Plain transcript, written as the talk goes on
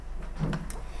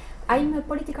I'm a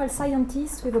political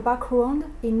scientist with a background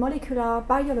in molecular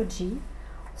biology.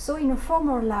 So in a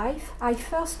former life, I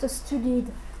first studied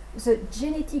the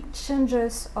genetic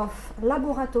changes of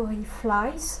laboratory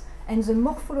flies and the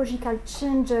morphological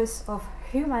changes of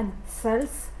human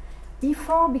cells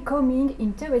before becoming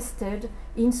interested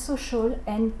in social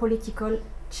and political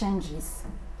changes.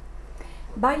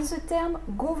 By the term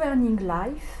governing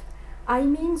life, I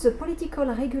mean the political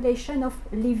regulation of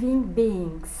living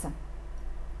beings.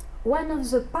 One of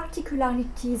the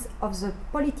particularities of the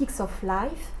politics of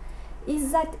life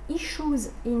is that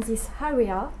issues in this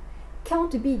area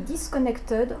can't be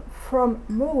disconnected from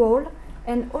moral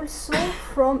and also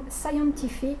from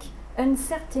scientific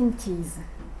uncertainties.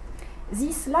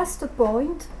 This last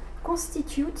point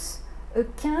constitutes a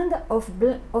kind of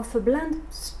a blind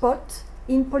spot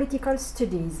in political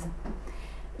studies.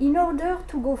 In order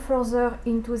to go further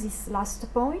into this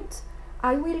last point,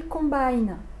 I will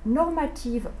combine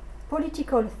normative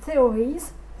political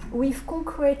theories with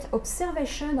concrete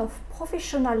observation of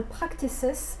professional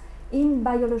practices in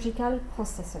biological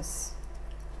processes.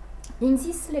 In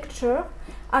this lecture,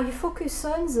 I focus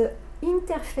on the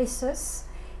interfaces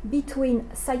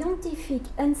between scientific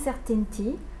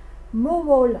uncertainty,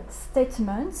 moral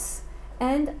statements,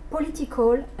 and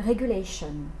political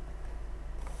regulation.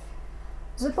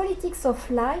 The politics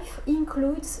of life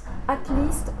includes at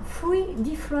least 3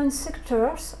 different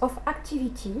sectors of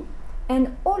activity,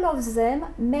 and all of them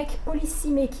make policy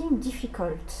making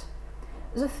difficult.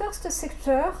 The first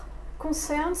sector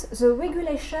concerns the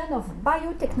regulation of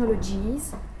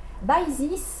biotechnologies. By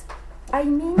this, I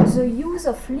mean the use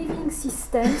of living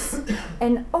systems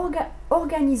and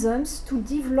organisms to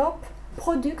develop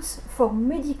products for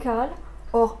medical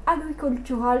or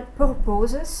agricultural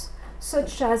purposes,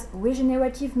 such as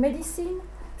regenerative medicine,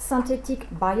 synthetic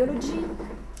biology,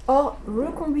 or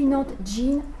recombinant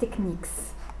gene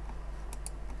techniques.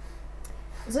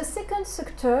 The second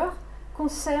sector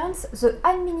concerns the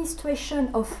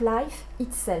administration of life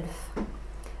itself.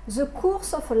 The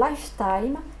course of a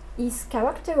lifetime is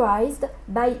characterized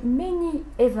by many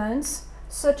events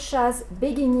such as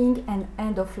beginning and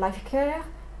end of life care,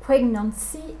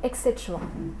 pregnancy, etc.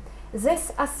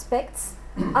 These aspects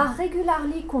are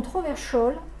regularly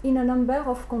controversial in a number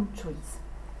of countries.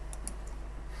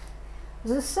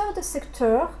 The third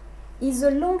sector is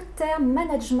the long-term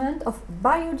management of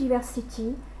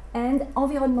biodiversity and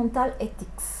environmental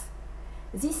ethics.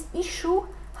 This issue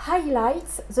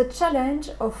highlights the challenge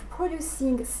of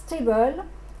producing stable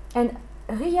and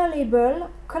reliable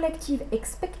collective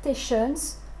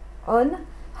expectations on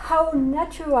how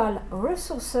natural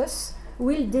resources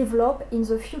will develop in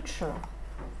the future.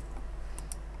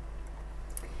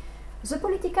 The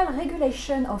political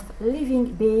regulation of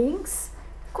living beings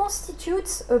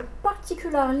constitutes a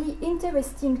particularly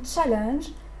interesting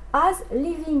challenge as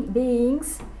living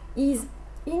beings is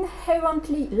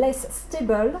inherently less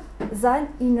stable than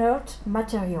inert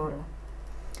material.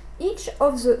 Each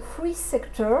of the 3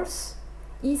 sectors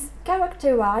is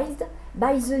characterized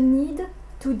by the need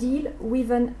to deal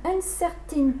with an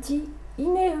uncertainty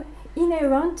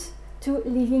inherent to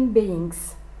living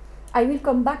beings. I will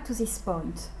come back to this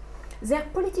point. Their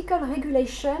political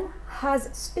regulation has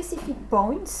specific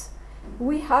points.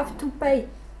 We have to pay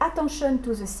attention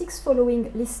to the 6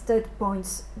 following listed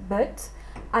points, but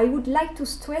I would like to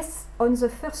stress on the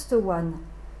first one.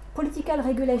 Political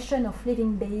regulation of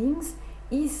living beings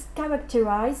is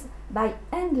characterized by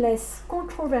endless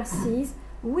controversies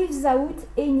without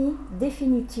any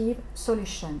definitive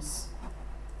solutions.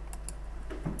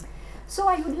 So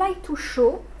I would like to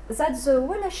show that the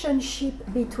relationship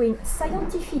between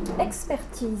scientific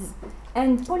expertise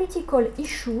and political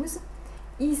issues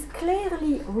is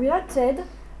clearly related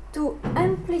to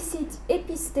implicit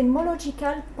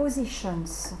epistemological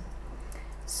positions.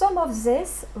 Some of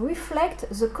these reflect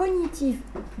the cognitive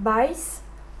bias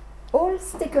all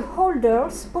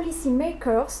stakeholders,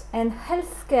 policymakers, and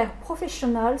healthcare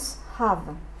professionals have.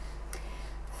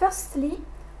 Firstly,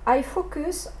 I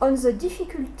focus on the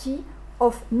difficulty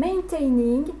of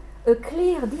maintaining a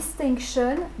clear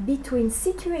distinction between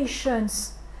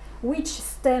situations which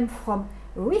stem from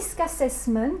risk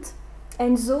assessment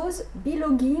and those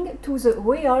belonging to the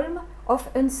realm of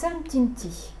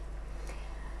uncertainty.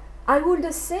 I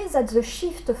would say that the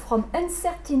shift from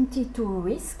uncertainty to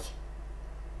risk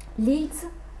leads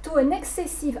to an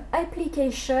excessive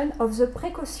application of the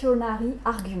precautionary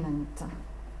argument.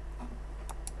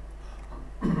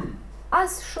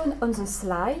 As shown on the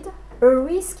slide, a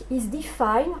risk is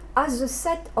defined as the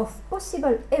set of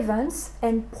possible events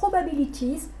and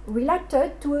probabilities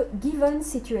related to a given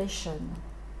situation.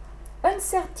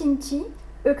 Uncertainty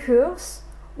occurs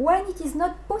when it is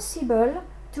not possible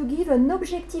to give an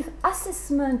objective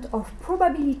assessment of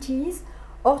probabilities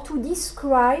or to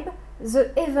describe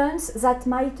the events that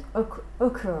might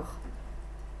occur.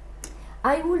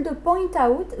 I would point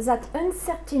out that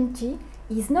uncertainty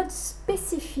is not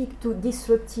specific to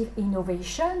disruptive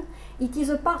innovation, it is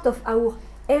a part of our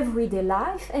everyday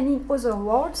life, and in other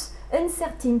words,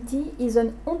 uncertainty is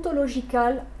an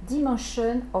ontological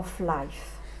dimension of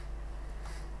life.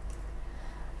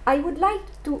 I would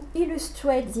like to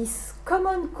illustrate this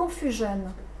common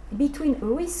confusion between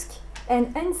risk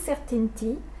and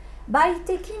uncertainty by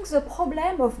taking the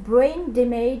problem of brain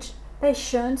damage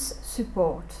patients'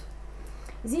 support.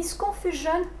 This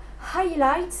confusion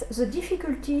highlights the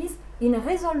difficulties in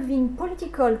resolving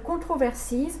political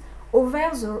controversies over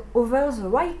the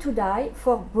right to die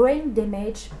for brain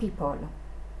damaged people.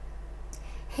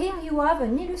 Here you have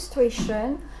an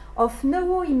illustration of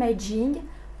neuroimaging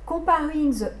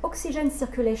comparing the oxygen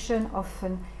circulation of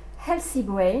a healthy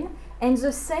brain and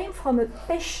the same from a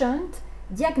patient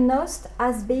diagnosed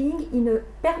as being in a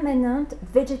permanent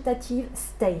vegetative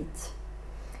state.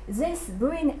 These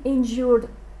brain-injured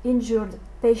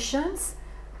patients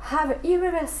have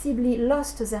irreversibly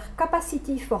lost their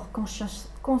capacity for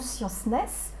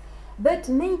consciousness, but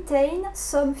maintain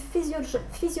some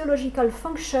physiological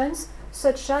functions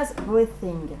such as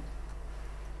breathing.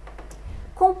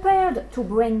 Compared to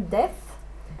brain death,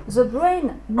 the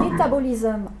brain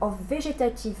metabolism of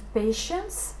vegetative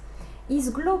patients is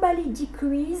globally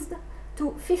decreased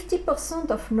to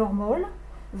 50% of normal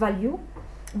value,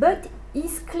 but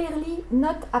is clearly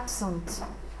not absent.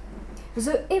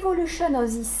 The evolution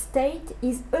of this state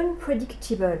is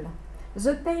unpredictable.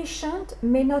 The patient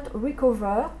may not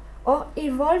recover or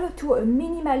evolve to a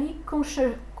minimally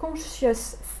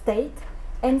conscious state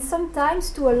and sometimes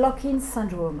to a lock-in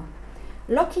syndrome.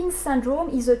 Lock-in syndrome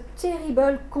is a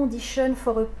terrible condition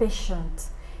for a patient.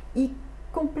 It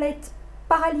complete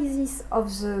paralysis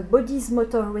of the body's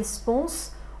motor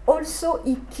response, also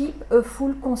it keep a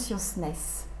full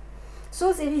consciousness.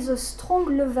 So there is a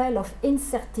strong level of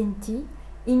uncertainty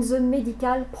in the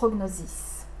medical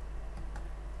prognosis.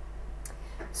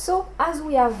 So as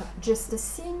we have just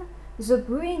seen, the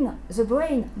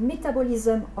brain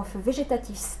metabolism of a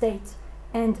vegetative state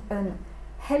and a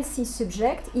healthy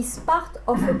subject is part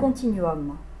of a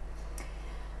continuum.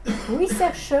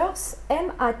 Researchers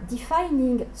aim at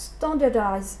defining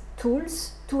standardized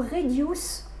tools to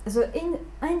reduce the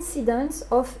incidence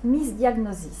of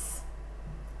misdiagnosis.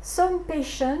 Some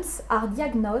patients are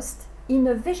diagnosed in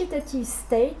a vegetative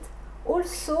state,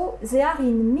 also they are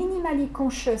in minimally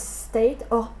conscious state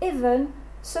or even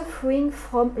suffering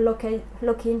from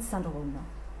lock-in syndrome.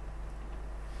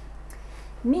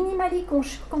 Minimally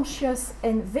conscious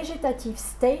and vegetative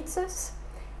states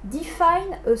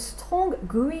define a strong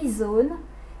gray zone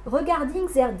regarding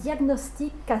their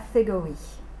diagnostic category.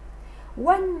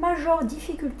 One major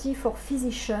difficulty for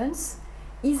physicians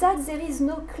is that there is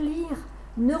no clear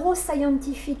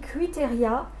neuroscientific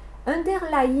criteria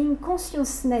underlying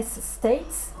consciousness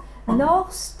states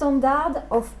nor standard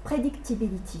of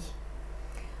predictability.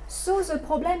 So the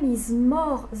problem is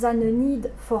more than a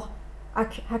need for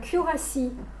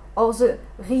accuracy or the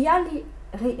reliability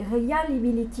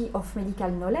of medical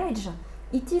knowledge,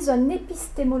 it is an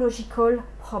epistemological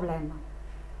problem.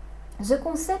 The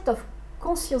concept of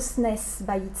consciousness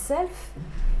by itself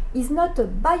is not a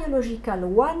biological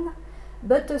one,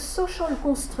 but a social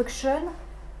construction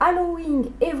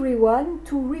allowing everyone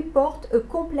to report a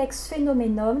complex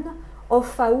phenomenon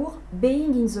of our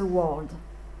being in the world.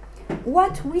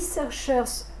 What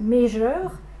researchers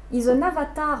measure is an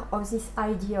avatar of this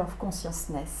idea of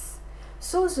consciousness.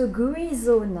 So the gray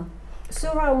zone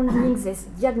surrounding these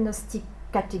diagnostic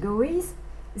categories,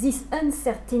 this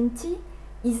uncertainty,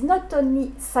 is not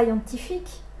only scientific,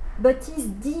 but is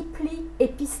deeply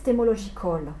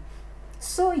epistemological.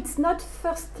 So it's not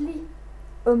firstly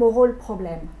a moral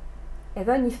problem,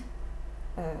 even if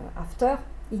after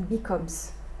it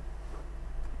becomes.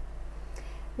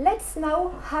 Let's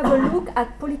now have a look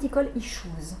at political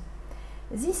issues.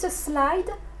 This slide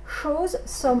shows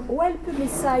some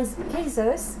well-publicized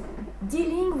cases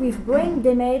dealing with brain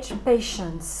damage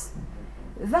patients.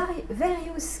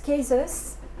 Various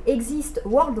cases exist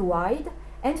worldwide,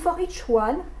 and for each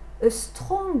one, a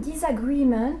strong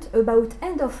disagreement about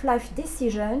end-of-life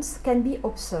decisions can be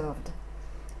observed.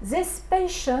 These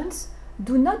patients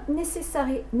do not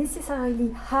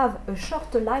necessarily have a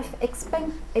short life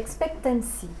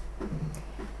expectancy.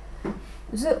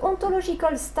 The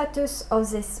ontological status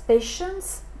of these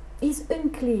patients is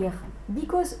unclear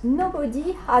because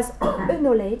nobody has a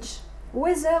knowledge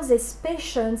whether these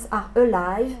patients are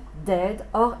alive, dead,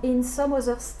 or in some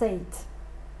other state.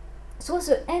 So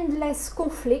the endless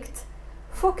conflict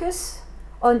focuses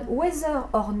on whether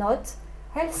or not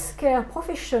healthcare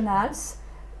professionals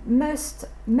must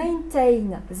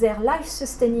maintain their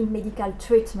life-sustaining medical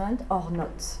treatment or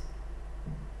not.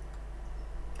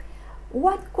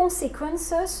 What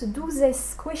consequences do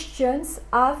these questions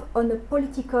have on a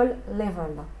political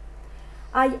level?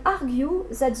 I argue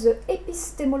that the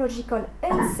epistemological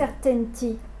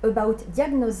uncertainty about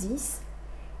diagnosis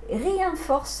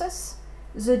reinforces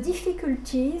the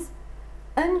difficulties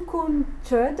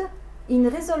encountered in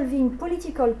resolving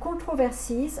political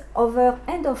controversies over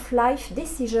end-of-life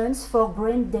decisions for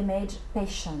brain-damaged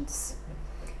patients.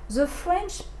 The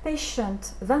French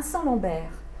patient Vincent Lambert,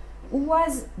 who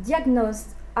was diagnosed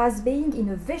as being in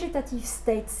a vegetative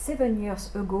state 7 years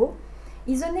ago,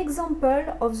 is an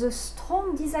example of the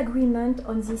strong disagreement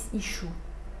on this issue.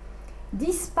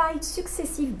 Despite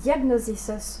successive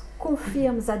diagnoses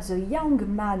confirm that the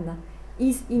young man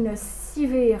is in a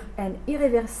severe and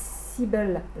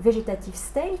irreversible vegetative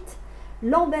state,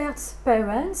 Lambert's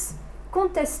parents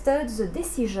contested the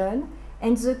decision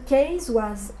and the case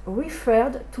was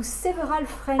referred to several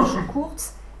French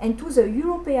courts and to the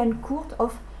European Court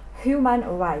of Human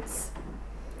Rights.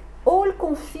 All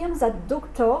confirm that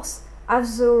doctors have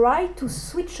the right to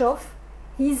switch off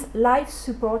his life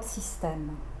support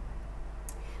system.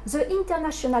 The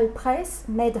international press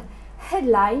made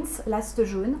headlines last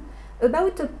June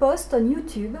about a post on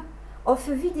YouTube of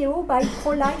a video by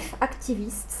pro-life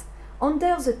activists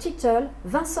under the title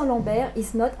 "Vincent Lambert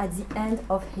is not at the end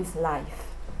of his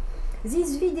life."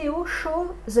 This video shows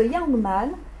the young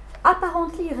man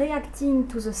apparently reacting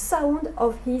to the sound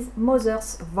of his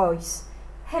mother's voice.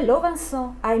 "Hello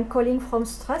Vincent, I am calling from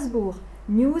Strasbourg.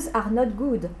 News are not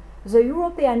good. The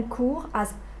European Court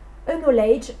has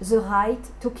acknowledged the right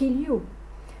to kill you."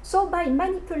 So by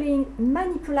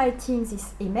manipulating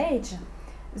this image,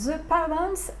 the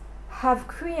parents have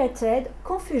created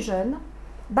confusion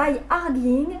by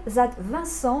arguing that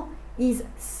Vincent is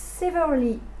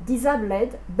severely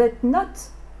disabled but not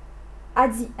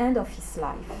at the end of his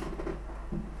life.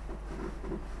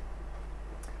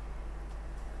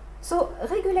 So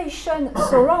regulation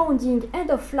surrounding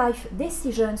end-of-life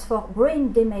decisions for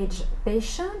brain-damaged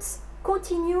patients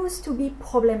continues to be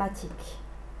problematic.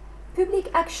 Public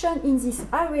action in this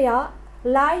area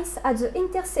lies at the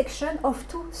intersection of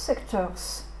two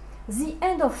sectors: the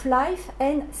end of life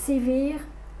and severe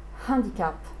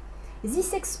handicap.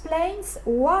 This explains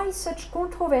why such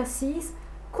controversies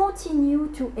continue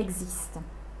to exist.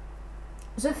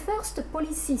 The first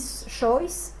policy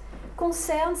choice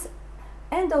concerns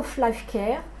end-of-life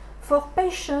care for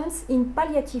patients in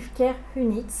palliative care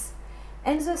units,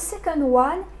 and the second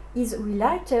one is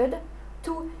related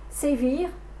to severe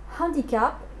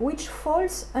handicap, which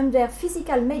falls under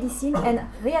physical medicine and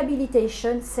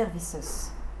rehabilitation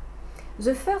services.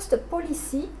 The first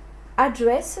policy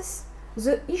addresses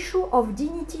the issue of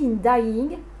dignity in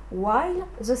dying, while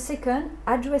the second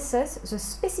addresses the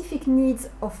specific needs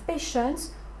of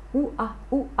patients who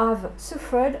have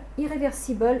suffered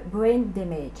irreversible brain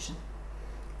damage.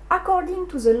 According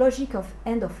to the logic of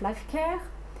end-of-life care,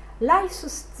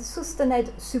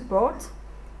 life-sustained support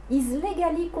is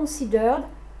legally considered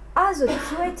as a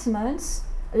treatment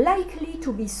likely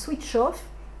to be switched off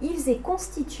if they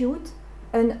constitute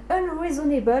an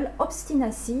unreasonable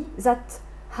obstinacy that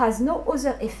has no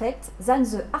other effect than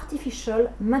the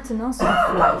artificial maintenance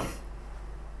of life.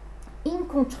 In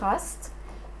contrast,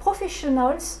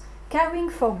 professionals caring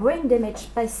for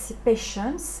brain-damaged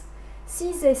patients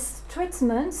see these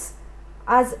treatments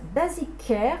as basic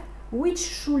care which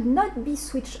should not be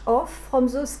switched off from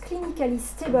those clinically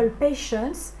stable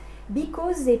patients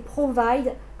because they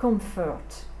provide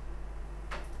comfort.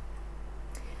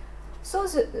 So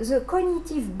the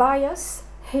cognitive bias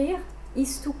here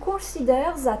is to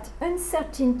consider that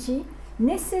uncertainty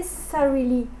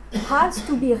necessarily has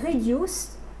to be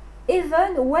reduced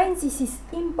even when this is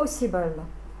impossible.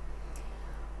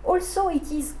 Also,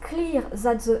 it is clear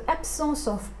that the absence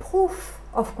of proof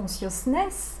of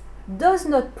consciousness does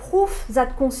not prove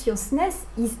that consciousness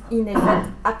is in effect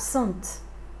absent.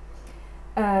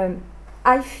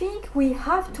 I think we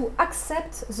have to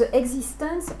accept the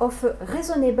existence of a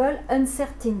reasonable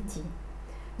uncertainty.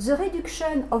 The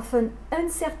reduction of an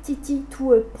uncertainty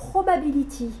to a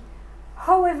probability,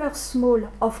 however small,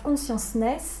 of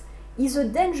consciousness is a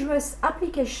dangerous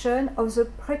application of the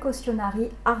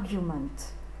precautionary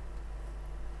argument.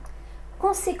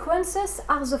 Consequences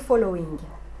are the following.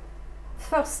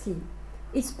 Firstly,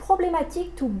 it's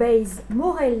problematic to base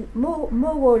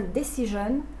moral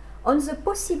decision on the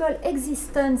possible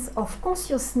existence of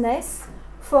consciousness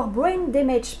for brain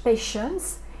damaged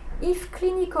patients if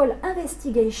clinical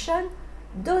investigation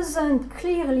doesn't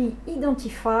clearly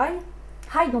identify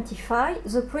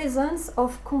the presence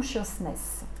of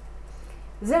consciousness.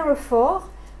 Therefore,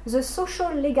 the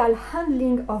social legal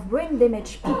handling of brain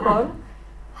damaged people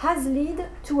has led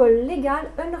to a legal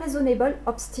unreasonable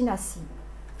obstinacy.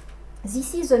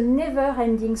 This is a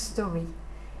never-ending story,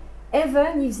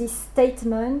 even if this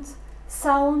statement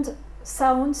sounds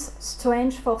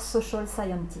strange for social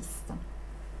scientists.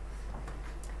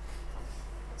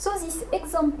 So this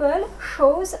example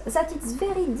shows that it's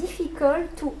very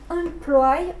difficult to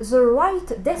employ the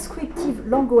right descriptive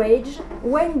language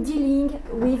when dealing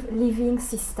with living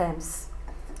systems.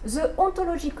 The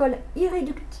ontological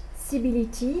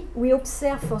irreducibility we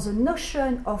observe for the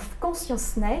notion of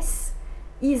consciousness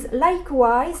is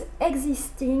likewise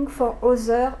existing for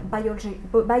other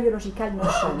biological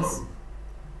notions.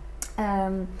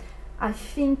 I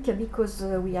think because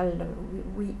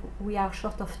we are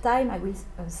short of time, I will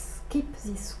skip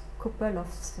this couple of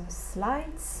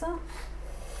slides.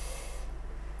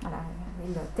 I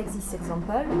will take this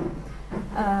example.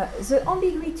 The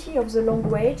ambiguity of the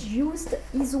language used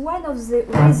is one of the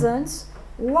reasons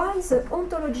why the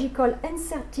ontological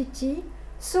uncertainty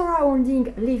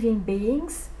surrounding living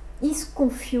beings is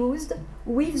confused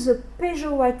with the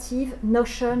pejorative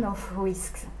notion of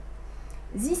risk.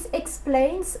 This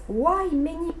explains why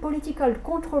many political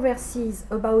controversies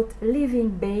about living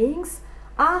beings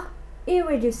are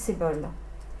irreducible.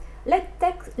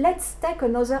 Let's take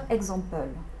another example.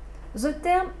 The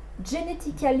term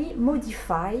genetically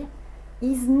modified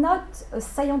is not a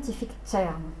scientific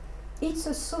term. It's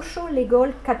a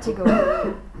social-legal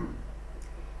category.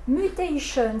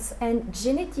 Mutations and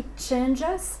genetic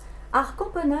changes are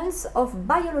components of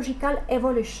biological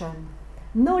evolution.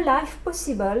 No life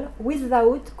possible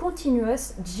without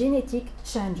continuous genetic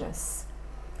changes.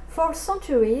 For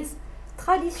centuries,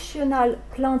 traditional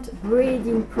plant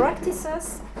breeding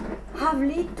practices have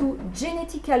led to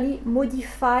genetically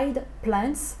modified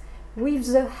plants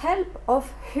with the help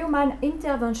of human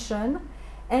intervention,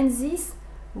 and this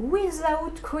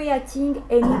without creating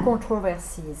any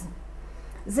controversies.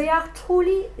 They are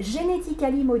truly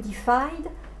genetically modified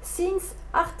since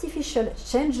artificial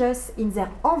changes in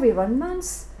their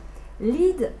environments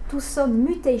lead to some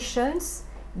mutations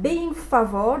being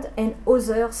favored and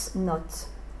others not.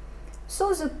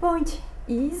 So the point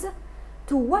is,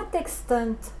 to what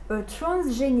extent a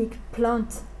transgenic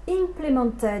plant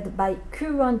implemented by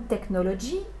current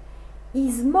technology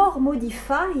is more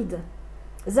modified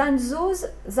than those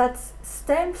that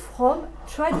stem from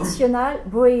traditional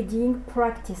breeding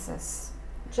practices?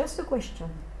 Just a question.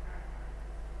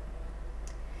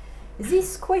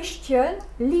 This question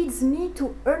leads me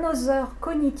to another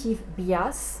cognitive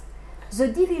bias, the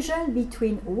division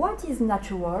between what is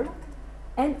natural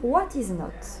and what is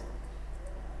not.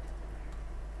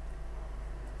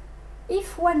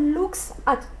 If one looks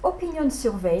at opinion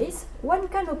surveys, one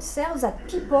can observe that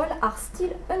people are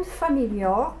still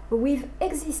unfamiliar with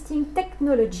existing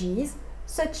technologies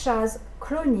such as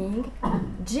cloning,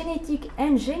 genetic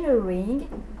engineering,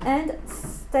 and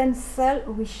stem cell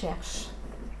research.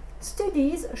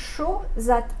 Studies show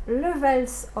that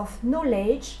levels of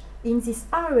knowledge in this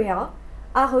area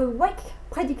are a weak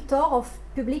predictor of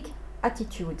public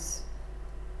attitudes.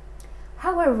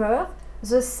 However,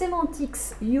 the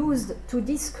semantics used to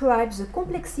describe the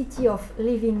complexity of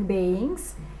living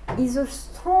beings is a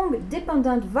strong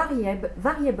dependent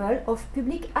variable of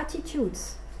public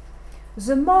attitudes.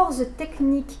 The more the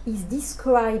technique is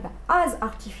described as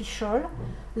artificial,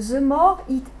 the more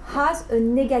it has a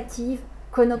negative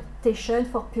connotation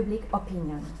for public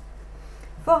opinion.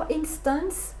 For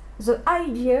instance, the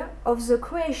idea of the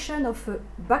creation of a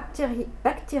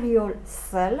bacterial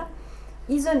cell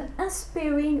is an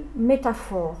inspiring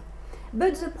metaphor,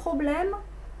 but the problem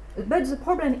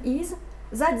is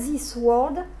that this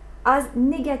word has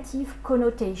negative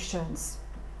connotations.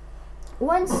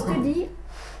 One study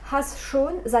has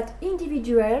shown that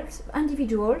individuals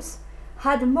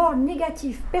had more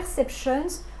negative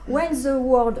perceptions when the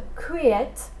word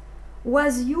create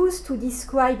was used to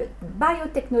describe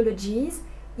biotechnologies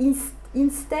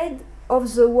instead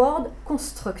of the word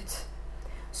construct.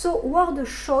 So word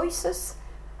choices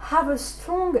have a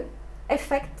strong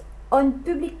effect on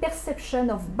public perception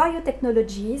of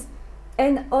biotechnologies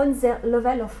and on their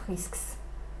level of risks.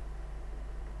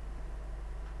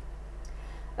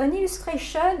 An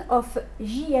illustration of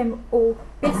GMO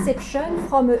perception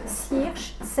from a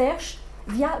search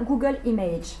via Google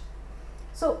image.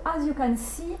 So as you can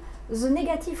see, the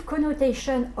negative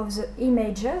connotation of the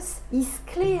images is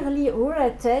clearly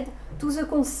related to the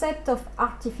concept of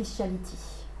artificiality.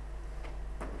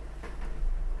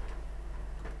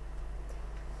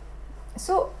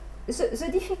 So, the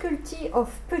difficulty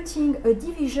of putting a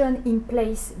division in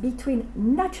place between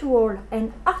natural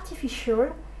and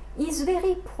artificial is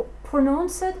very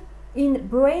pronounced in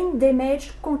brain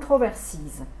damage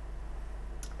controversies.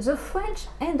 The French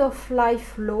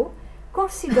end-of-life law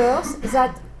considers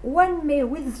that one may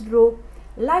withdraw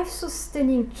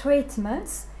life-sustaining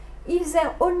treatments if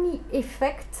their only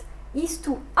effect is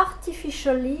to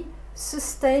artificially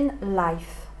sustain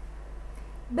life.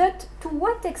 But to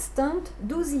what extent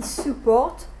do these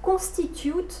supports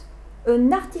constitute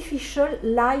an artificial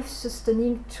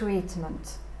life-sustaining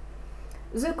treatment?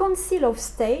 The Council of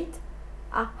State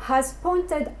has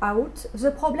pointed out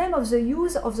the problem of the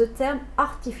use of the term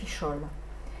artificial.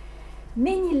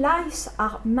 Many lives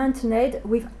are maintained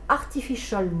with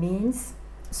artificial means,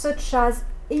 such as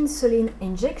insulin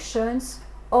injections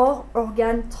or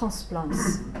organ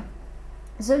transplants.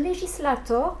 The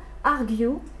legislator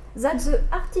argued that the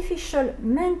artificial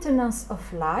maintenance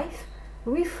of life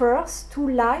refers to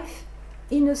life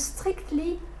in a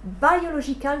strictly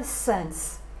biological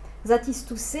sense, that is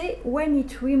to say, when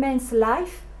it remains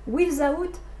life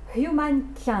without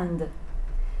humankind.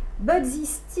 But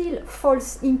this still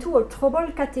falls into a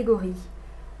trouble category.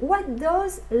 What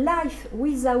does life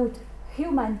without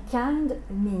humankind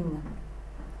mean?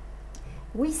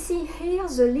 We see here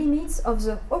the limits of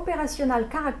the operational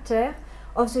character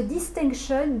of the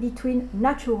distinction between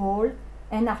natural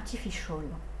and artificial.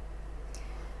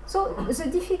 So the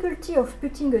difficulty of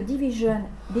putting a division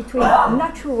between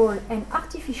natural and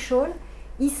artificial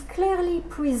is clearly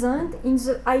present in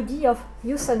the idea of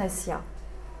euthanasia.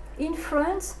 In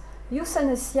France,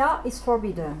 euthanasia is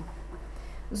forbidden.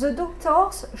 The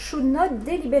doctors should not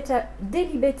deliberately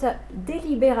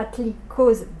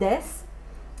cause death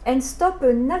and stop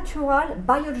a natural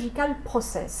biological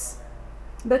process.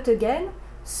 But again,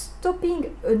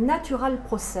 stopping a natural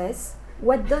process,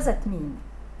 what does that mean?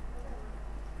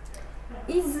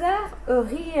 Is there a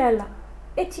real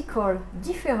ethical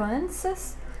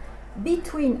difference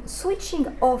between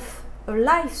switching off a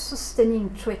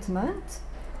life-sustaining treatment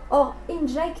or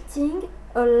injecting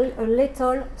a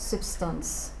lethal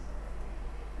substance?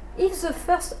 If the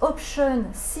first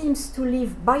option seems to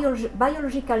leave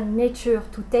biological nature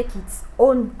to take its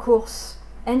own course,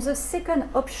 and the second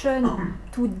option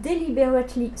to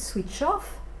deliberately switch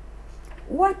off,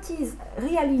 what is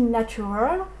really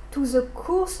natural to the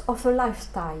course of a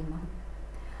lifetime?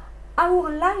 Our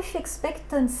life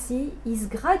expectancy is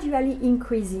gradually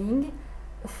increasing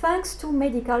thanks to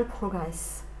medical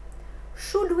progress.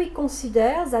 Should we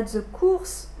consider that the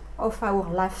course of our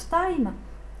lifetime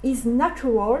is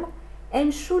natural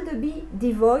and should be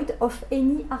devoid of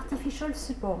any artificial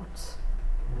support?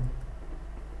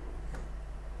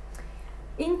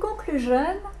 In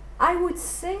conclusion, I would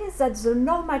say that the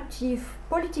normative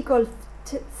political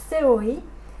theory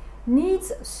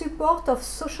needs support of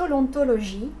social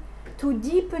ontology to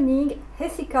deepening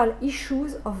ethical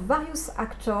issues of various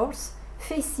actors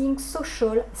facing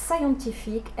social,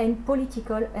 scientific, and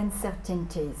political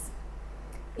uncertainties.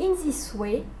 In this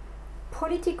way,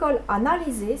 political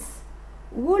analysis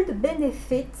would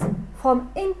benefit from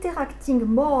interacting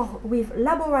more with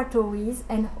laboratories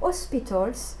and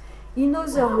hospitals, in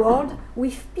other words,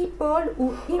 with people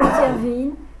who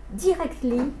intervene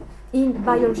directly in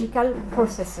biological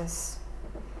processes.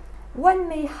 One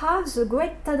may have the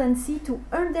great tendency to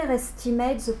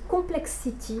underestimate the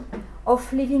complexity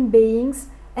of living beings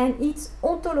and its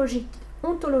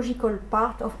ontological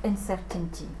part of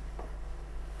uncertainty.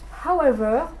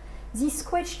 However, this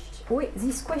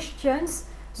questions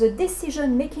the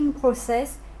decision-making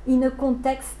process in a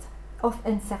context of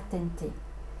uncertainty.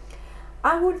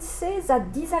 I would say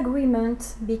that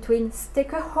disagreement between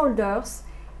stakeholders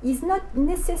is not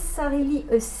necessarily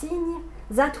a sign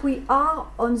that we are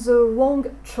on the wrong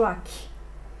track,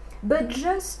 but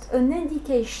just an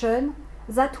indication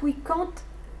that we can't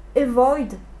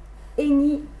avoid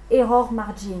any error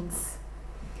margins.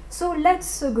 So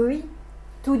let's agree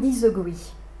to disagree.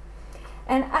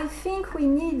 And I think we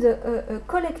need a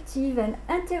collective and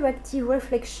interactive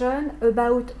reflection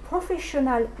about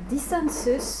professional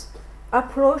dissensus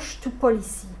approach to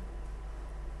policy.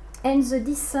 And the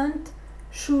dissent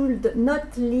should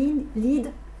not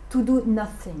lead to do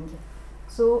nothing.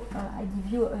 So I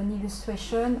give you an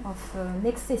illustration of an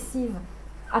excessive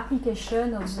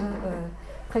application of the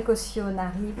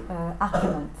precautionary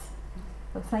argument.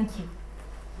 So thank you.